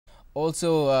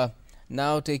also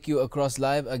now take you across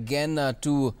live again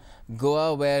to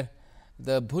Goa, where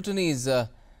the Bhutanese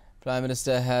Prime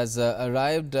Minister has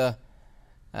arrived, and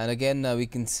again we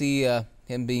can see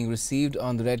him being received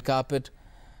on the red carpet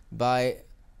by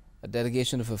a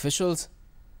delegation of officials.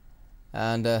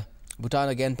 And Bhutan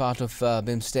again part of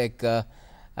BIMSTEC,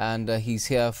 and he's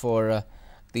here for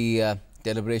the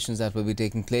deliberations that will be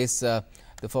taking place. The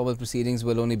formal proceedings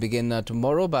will only begin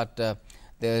tomorrow, but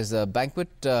there's a banquet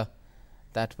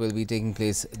that will be taking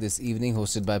place this evening,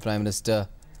 hosted by Prime Minister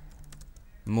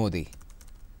Modi.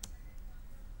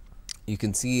 You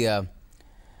can see the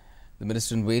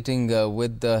Minister in waiting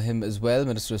with him as well,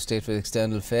 Minister of State for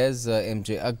External Affairs,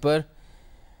 M.J. Akbar.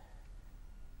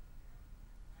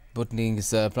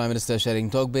 Bhutanese Prime Minister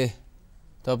Tshering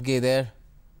Tobgay there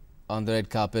on the red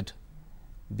carpet,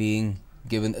 being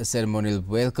given a ceremonial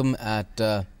welcome at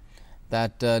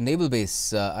that naval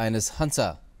base, INS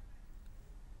Hansa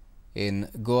in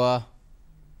Goa.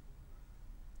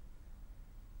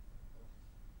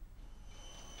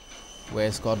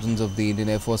 Where squadrons of the Indian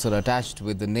Air Force are attached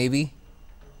with the Navy,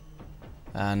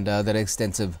 and there are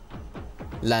extensive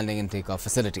landing and takeoff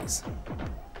facilities.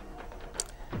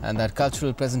 And that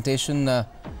cultural presentation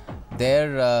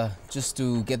there, just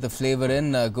to get the flavor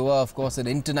in. Goa, of course, an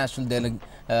international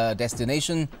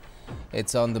destination.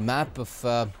 It's on the map of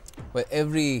where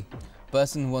every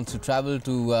person who wants to travel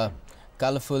to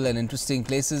colorful and interesting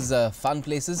places, fun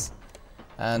places,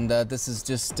 and this is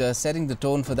just setting the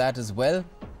tone for that as well.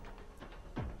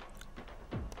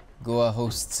 Goa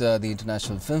hosts the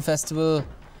International Film Festival.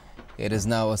 It is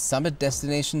now a summit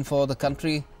destination for the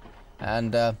country,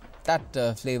 and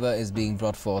that flavor is being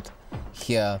brought forth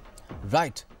here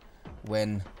right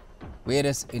when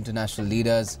various international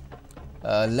leaders,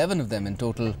 11 of them in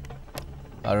total,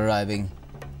 are arriving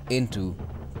into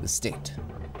the state.